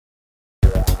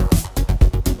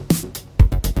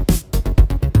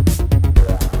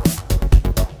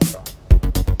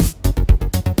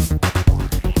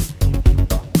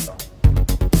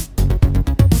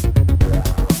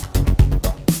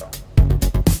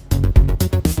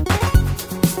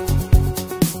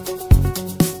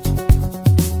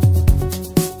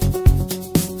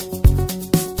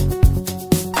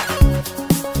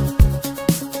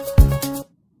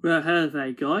Hello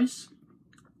there guys,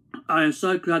 I am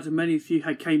so glad that many of you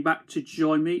had came back to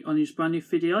join me on this brand new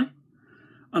video.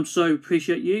 I'm so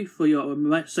appreciate you for your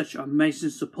such amazing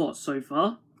support so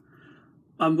far.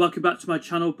 Welcome back to my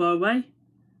channel by the way.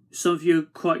 Some of you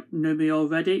quite know me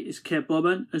already, it's Kit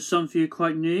Bowman, and some of you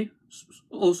quite new,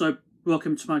 also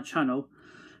welcome to my channel.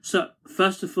 So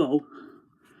first of all,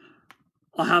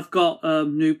 I have got a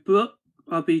new book.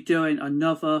 I'll be doing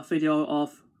another video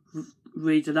of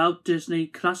read aloud Disney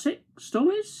classic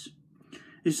stories.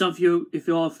 As some of you, if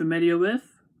you are familiar with,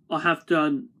 I have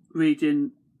done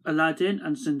reading Aladdin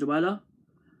and Cinderella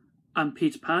and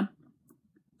Peter Pan.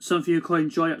 Some of you quite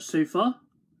enjoyed it so far.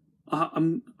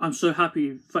 I'm so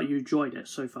happy that you enjoyed it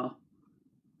so far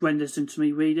when listening to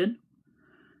me reading.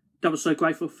 That was so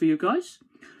grateful for you guys.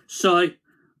 So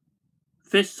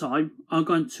this time I'm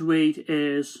going to read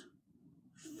is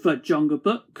The Jungle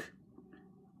Book.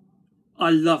 I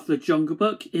love The Jungle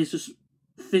Book. This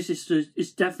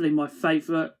is definitely my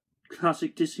favourite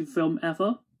classic Disney film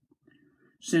ever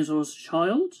since I was a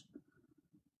child.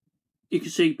 You can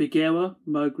see Bagheera,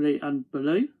 Mowgli and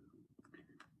Baloo.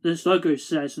 This logo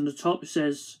says on the top, it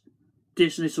says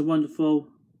Disney is a wonderful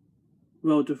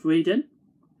world of reading.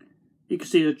 You can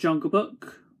see The Jungle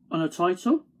Book on the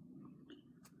title.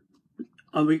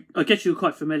 I guess you're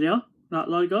quite familiar, that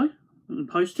logo and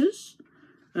the posters.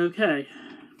 Okay.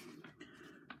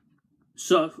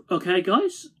 So, okay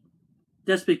guys,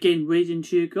 let's begin reading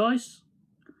to you guys.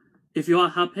 If you are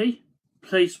happy,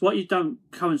 please what you done,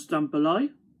 comments down below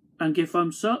and give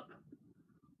thumbs up.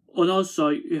 And also,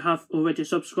 you have already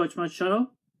subscribed to my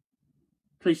channel,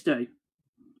 please do.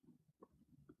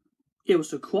 It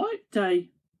was a quiet day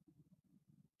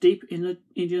deep in the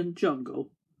Indian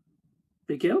jungle.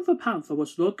 Bagheera the panther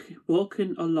was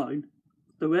walking alone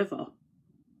the river.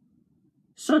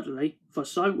 Suddenly, the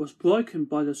silence was broken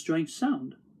by the strange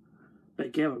sound.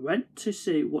 Bagheera went to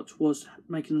see what was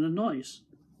making the noise.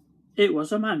 It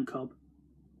was a man cub.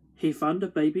 He found a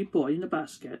baby boy in a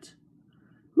basket,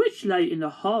 which lay in a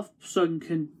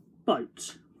half-sunken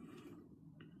boat.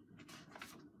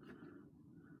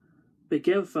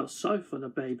 Bagheera felt sorry for the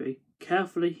baby.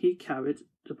 Carefully he carried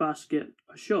the basket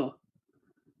ashore.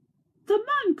 The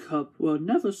man cub will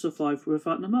never survive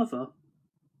without the mother,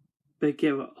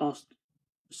 Bagheera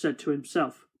said to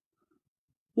himself.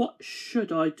 What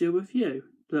should I do with you,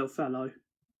 little fellow?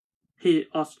 He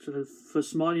asked the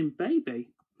smiling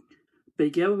baby.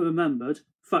 Bagheera remembered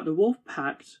that the wolf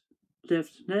pack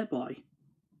lived nearby.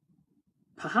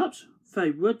 Perhaps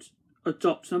they would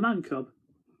adopt the man cub.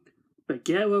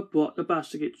 Bagheera brought the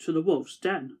basket to the wolf's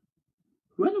den.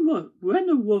 When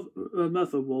the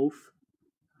mother wolf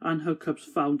and her cubs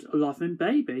found a laughing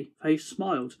baby, they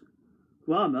smiled.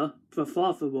 Rama, the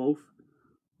father wolf,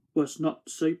 was not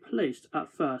so pleased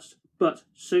at first, but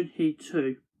soon he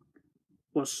too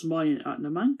was smiling at the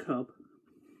man cub.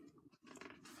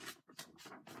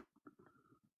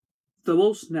 The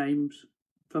wolf named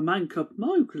the man cub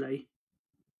Mowgli.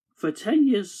 For 10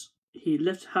 years he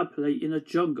lived happily in the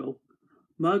jungle.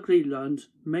 Mowgli learned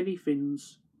many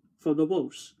things from the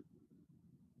wolves.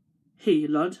 He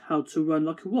learned how to run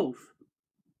like a wolf.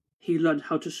 He learned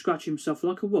how to scratch himself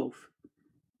like a wolf.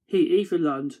 He even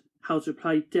learned how to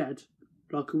play dead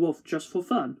like a wolf just for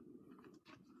fun.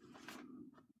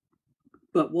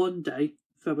 But one day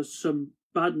there was some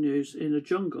bad news in the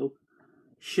jungle.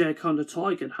 Shere Khan the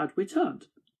tiger had returned.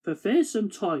 The fearsome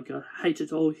tiger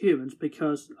hated all humans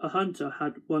because a hunter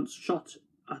had once shot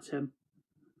at him.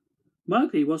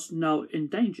 Mowgli was now in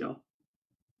danger.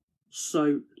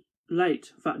 So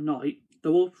late that night,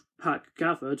 the wolf pack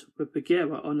gathered with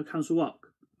Bagheera on the council rock.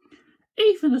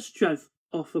 Even the strength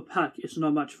of the pack is no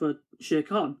match for Shere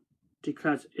Khan,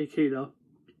 declared Akela.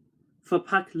 The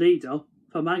pack leader,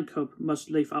 the man cub, must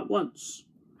leave at once.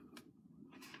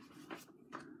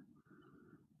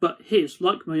 But he is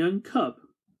like my own cub,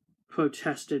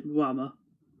 protested Rama.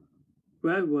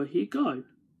 Where will he go?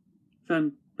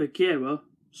 Then Bagheera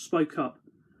spoke up.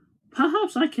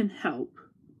 Perhaps I can help.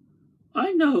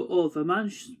 I know of a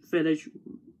man's village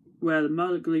where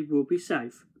Mowgli will be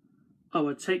safe. I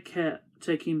will take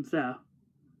him there.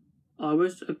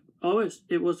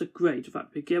 It was agreed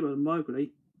that Bagheera and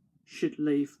Mowgli should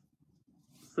leave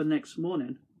the next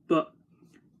morning, but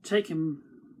taking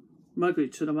Mowgli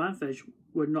to the man village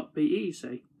would not be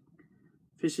easy.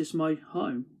 This is my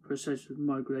home, protested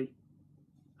Mowgli.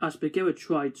 As Bagheera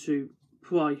tried to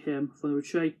pry him from the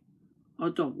tree, I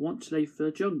don't want to leave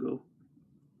the jungle.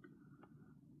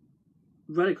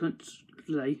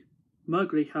 Reluctantly,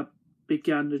 Mowgli had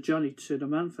began the journey to the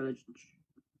man village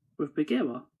with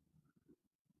Bagheera.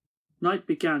 Night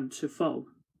began to fall.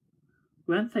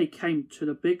 When they came to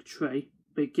the big tree,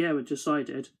 Bagheera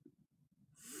decided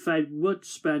they would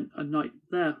spend a night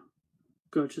there.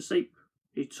 Go to sleep,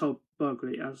 he told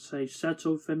Mowgli as they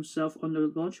settled themselves on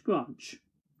the lodge branch.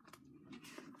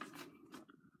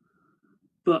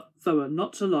 But they were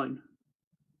not alone.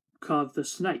 Kaa the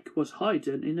snake was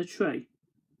hiding in a tree,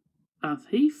 and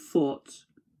he thought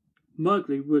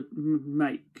Mowgli would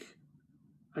make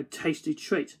a tasty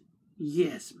treat.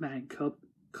 Yes, man cub,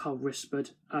 Kaa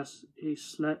whispered as he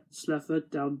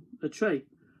slithered down a tree.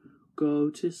 Go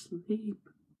to sleep.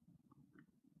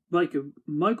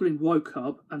 Mowgli woke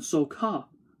up and saw Kaa.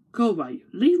 Go away,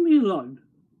 leave me alone,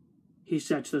 he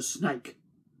said to the snake.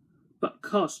 But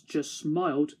Kaa just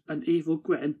smiled an evil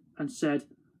grin and said,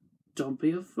 Don't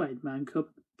be afraid, man cub.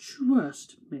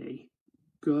 Trust me.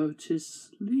 Go to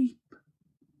sleep.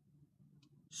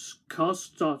 Kaa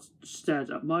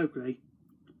stared at Mowgli.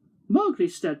 Mowgli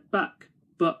stared back,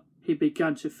 but he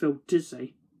began to feel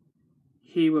dizzy.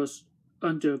 He was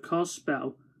under Kaa's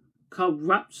spell. Kaa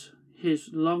wrapped his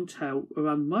long tail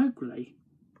around Mowgli.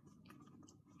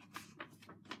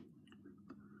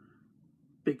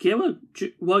 Bagheera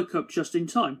woke up just in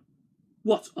time.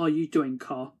 What are you doing,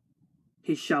 Kaa?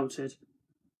 He shouted.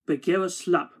 Bagheera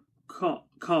slapped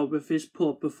Kaa with his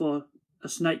paw before a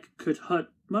snake could hurt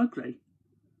Mowgli.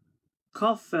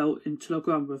 Kaa fell into the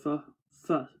ground with a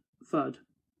thud.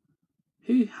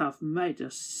 You have made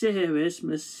a serious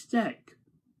mistake,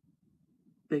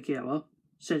 Bagheera,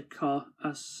 said Kaa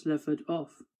as slithered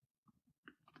off.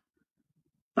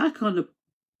 Back on the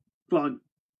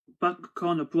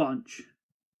branch,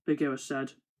 Bagheera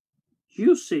said.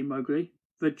 You see, Mowgli,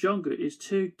 the jungle is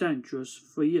too dangerous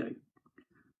for you.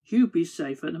 You be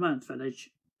safe at the man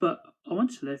village, but I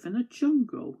want to live in the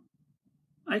jungle.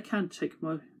 I can't take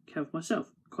care of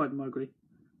myself, cried Mowgli.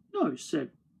 No,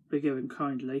 said Bagheera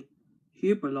kindly.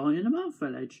 You belong in the man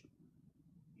village.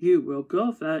 You will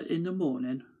go there in the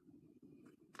morning.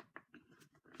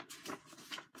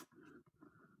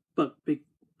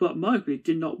 But Mowgli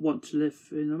did not want to live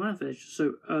in the man village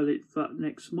so early that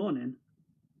next morning.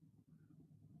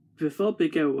 Before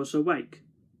Bagheera was awake,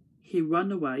 he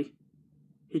ran away.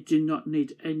 He did not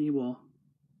need any more.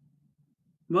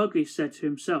 Mowgli said to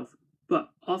himself, but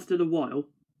after a while,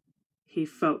 he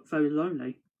felt very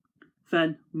lonely.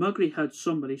 Then Mowgli heard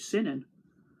somebody singing.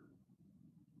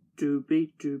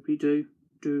 Dooby dooby doo,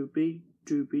 dooby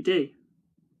dooby dee,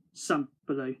 sang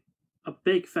Baloo, a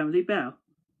big family bear.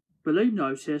 Baloo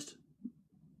noticed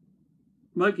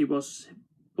Mowgli was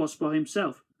by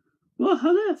himself. Well,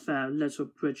 hello there, little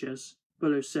bridges,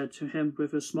 Baloo said to him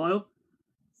with a smile.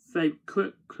 They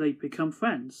quickly become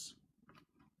friends.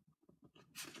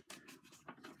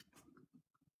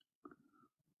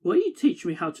 Will you teach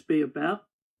me how to be a bear?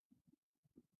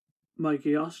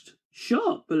 Mowgli asked.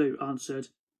 Sure, Baloo answered.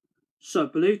 So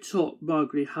Baloo taught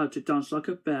Mowgli how to dance like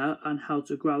a bear and how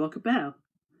to growl like a bear,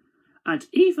 and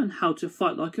even how to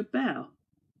fight like a bear.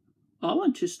 I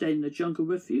want to stay in the jungle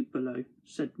with you, Baloo,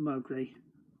 said Mowgli.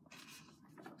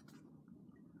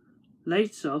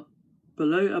 Later,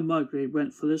 Baloo and Mowgli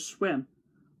went for a swim.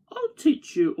 I'll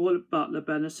teach you all about the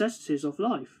bare necessities of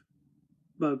life,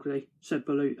 Mowgli, said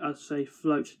Baloo as they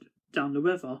floated down the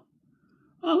river.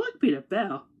 I like being a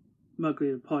bear,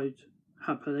 Mowgli replied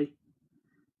happily.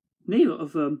 Neither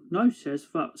of them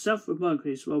noticed that several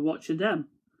monkeys were watching them.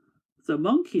 The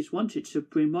monkeys wanted to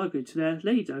bring Mowgli to their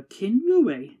leader, King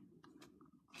Louie.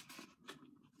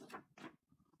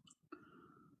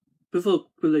 Before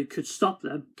Baloo could stop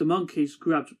them, the monkeys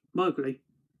grabbed Mowgli.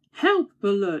 Help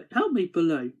me,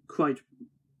 Baloo, cried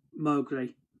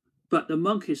Mowgli. But the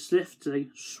monkeys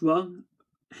swiftly swung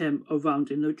him around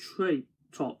in the tree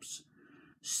tops.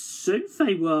 Soon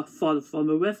they were far from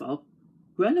the river.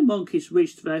 When the monkeys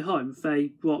reached their home, they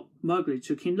brought Mowgli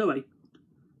to King Louie.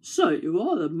 So you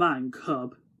are a man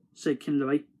cub, said King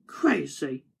Louie.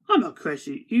 Crazy. I'm not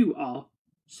crazy, you are,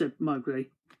 said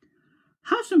Mowgli.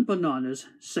 Have some bananas,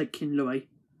 said King Louie,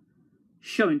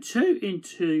 shoving two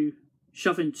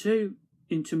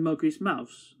into Mowgli's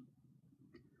mouth.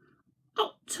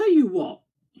 I'll tell you what,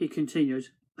 he continued.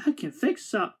 I can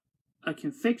fix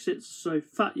it so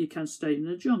that you can stay in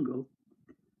the jungle.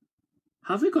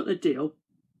 Have we got the deal?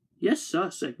 Yes, sir,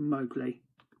 said Mowgli.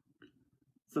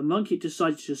 The monkey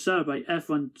decided to celebrate.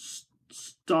 Everyone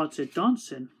started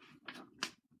dancing.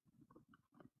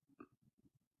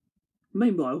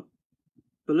 Meanwhile,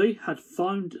 Baloo had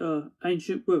found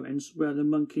ancient ruins where the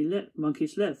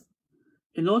monkeys live.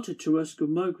 In order to rescue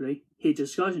Mowgli, he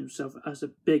disguised himself as a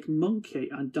big monkey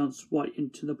and danced right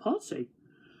into the party.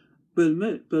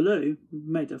 Baloo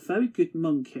made a very good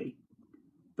monkey.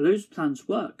 Baloo's plans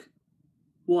worked.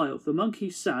 While the monkey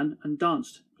sang and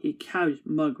danced, he carried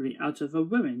Mowgli out of the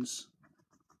ruins.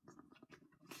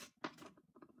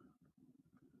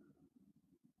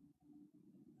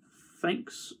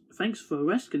 Thanks for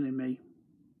rescuing me,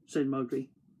 said Mowgli.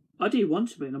 I do want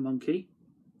to be a monkey.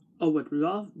 I would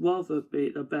rather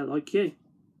be a bear like you.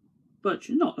 But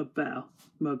you're not a bear,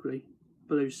 Mowgli,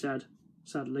 Baloo said,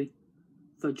 sadly.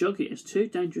 The jungle is too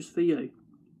dangerous for you.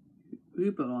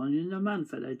 You belong in a man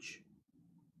village.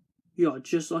 You are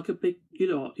just like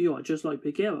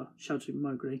Bagheera, shouted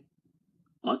Mowgli.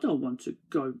 I don't want to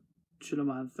go to the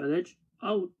man village.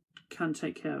 I can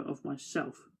take care of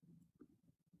myself.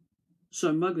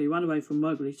 So Mowgli ran away from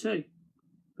Baloo too.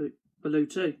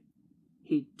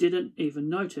 He didn't even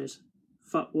notice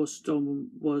that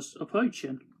Storm was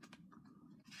approaching.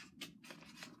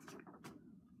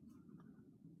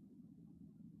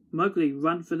 Mowgli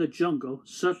ran through the jungle,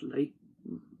 suddenly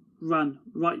ran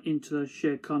right into the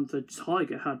Shere Khan the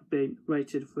tiger had been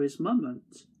waiting for his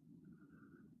moment.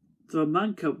 The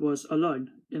man cub was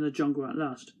alone in the jungle at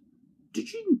last. Do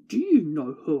you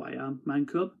know who I am, man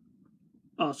cub?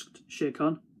 Asked Shere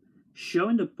Khan,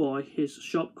 showing the boy his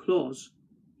sharp claws.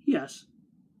 Yes,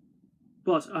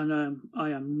 but I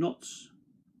am not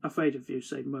afraid of you,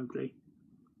 said Mowgli.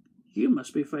 You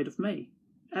must be afraid of me.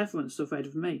 Everyone's afraid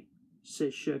of me,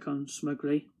 said Shere Khan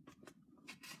smugly.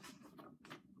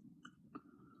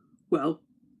 Well,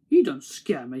 you don't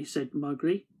scare me, said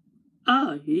Mowgli.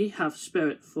 Ah, ye have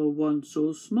spirit for one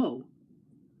so small,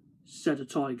 said the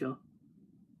tiger.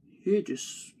 You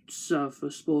just serve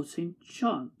a sporting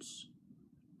chance.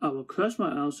 I will close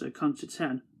my eyes and count to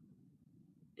 10.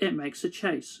 It makes the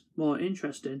chase more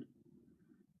interesting.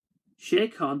 Shere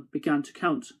Khan began to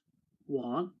count.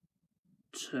 1,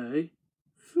 2,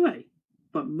 3.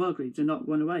 But Mowgli did not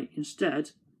run away.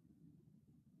 Instead,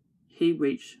 he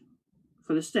reached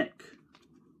for the stick.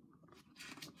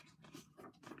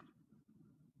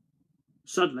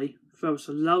 Suddenly, there was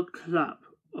a loud clap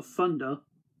of thunder.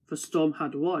 The storm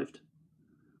had arrived.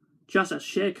 Just as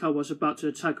Shere Khan was about to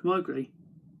attack Mowgli,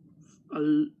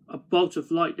 a bolt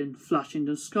of lightning flashed in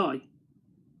the sky.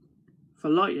 The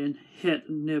lightning hit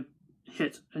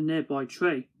a nearby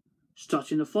tree,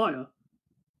 starting a fire.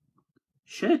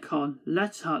 Shere Khan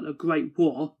let out a great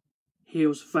roar. He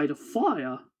was afraid of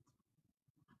fire.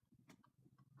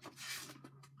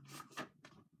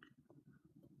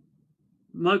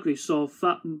 Mowgli saw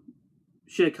that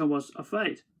Shere Khan was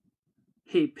afraid.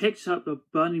 He picked up the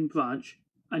burning branch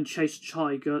and chased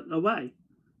Tiger away.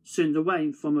 Soon the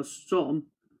rain from a storm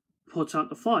put out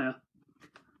the fire.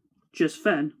 Just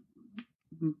then,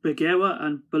 Bagheera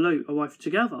and Baloo arrived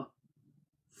together.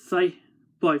 They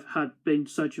both had been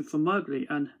searching for Mowgli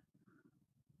and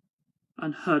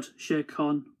heard Shere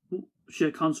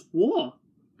Khan's war.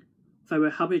 They were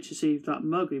happy to see that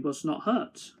Mowgli was not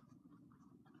hurt.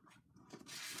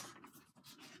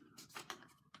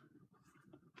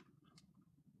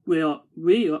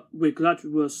 We're glad we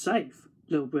were safe,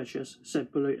 little britches,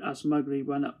 said Baloo as Mowgli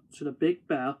went up to the big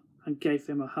bear and gave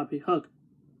him a happy hug.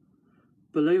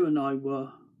 Baloo and I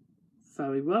were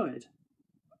very worried,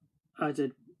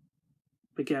 added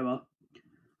Bagheera.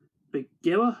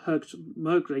 Bagheera hugged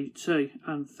Mowgli too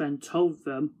and then told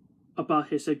them about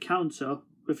his encounter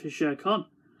with Shere Khan.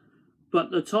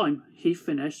 But the time he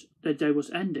finished, the day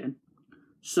was ending.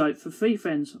 So the three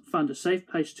friends found a safe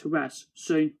place to rest.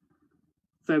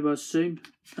 They were soon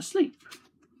asleep.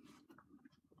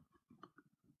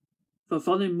 The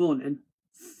following morning,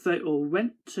 they all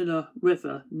went to the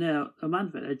river near the man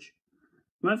village.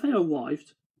 When they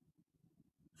arrived,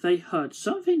 they heard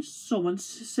someone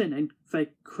singing. They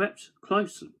crept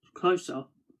closer.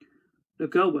 The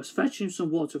girl was fetching some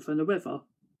water from the river.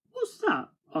 What's that?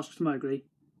 Asked Mowgli.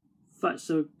 That's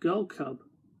a girl cub,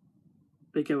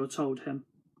 Bagheera told him.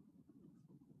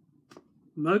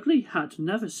 Mowgli had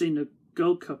never seen a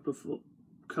girl cub before.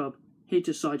 He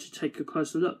decided to take a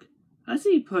closer look. As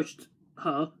he approached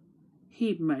her,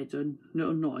 he made a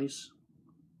little noise.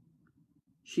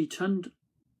 She turned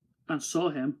and saw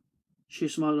him. She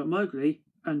smiled at Mowgli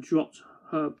and dropped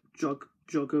her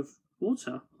jug of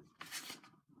water.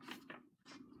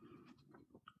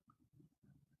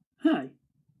 Hey,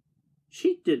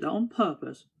 she did that on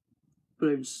purpose,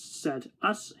 Baloo said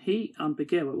as he and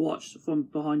Bagheera watched from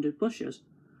behind the bushes.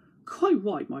 Quite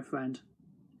right, my friend,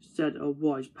 said a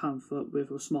wise panther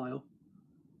with a smile.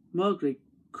 Mowgli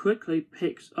quickly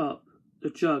picked up the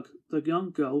jug the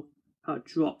young girl had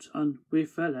dropped and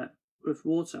refilled it with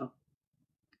water.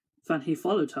 Then he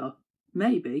followed her.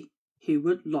 Maybe he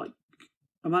would like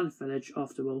a man village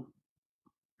after all.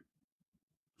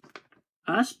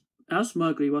 As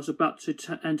Mowgli was about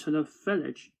to enter the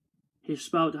village, he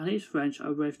smiled at his friends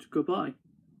and waved goodbye.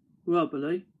 Well,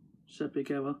 Baloo, said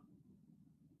Bagheera,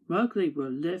 Mowgli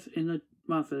will live in the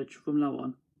man village from now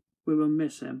on. We will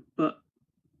miss him, but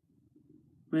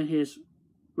when he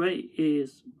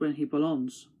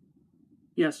belongs.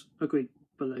 Yes, agreed,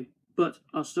 Baloo. But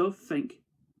I still think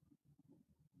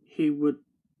he would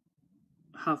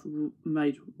have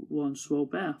made one swell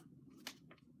bear.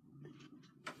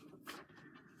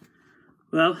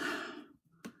 Well,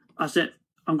 I said,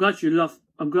 I'm glad you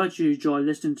enjoy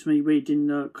listening to me reading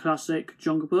the classic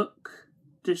Jungle Book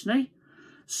Disney.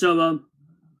 So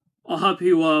I hope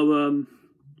you are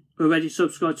already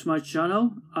subscribed to my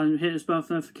channel and hit this bell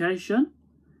for notification,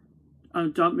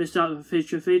 and don't miss out on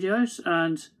future videos.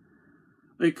 And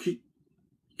if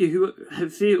you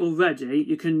already,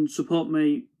 you can support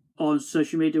me on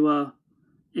social media,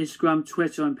 Instagram,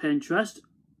 Twitter and Pinterest.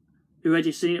 You've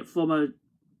already seen it from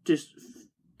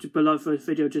below for the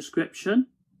video description.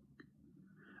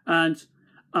 And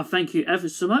I thank you ever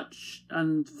so much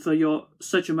and for your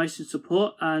such amazing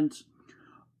support, and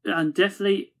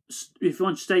definitely if you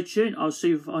want to stay tuned, I'll see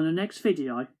you on the next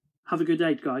video. Have a good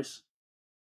day, guys.